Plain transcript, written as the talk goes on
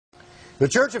The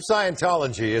Church of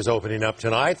Scientology is opening up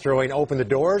tonight, throwing open the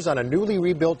doors on a newly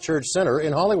rebuilt church center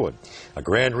in Hollywood. A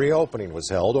grand reopening was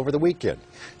held over the weekend.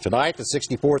 Tonight, the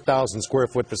 64,000 square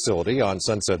foot facility on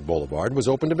Sunset Boulevard was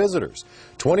open to visitors.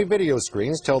 20 video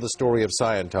screens tell the story of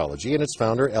Scientology and its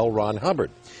founder, L. Ron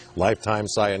Hubbard. Lifetime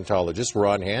Scientologists were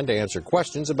on hand to answer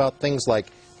questions about things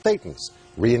like Thetans,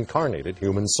 reincarnated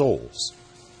human souls.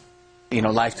 You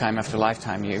know, lifetime after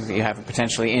lifetime, you have a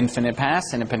potentially infinite past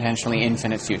and a potentially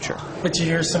infinite future. But you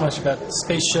hear so much about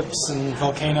spaceships and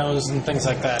volcanoes and things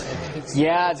like that.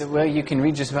 Yeah, well, you can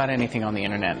read just about anything on the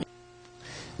internet.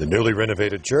 The newly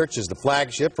renovated church is the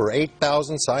flagship for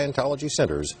 8,000 Scientology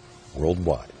centers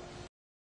worldwide.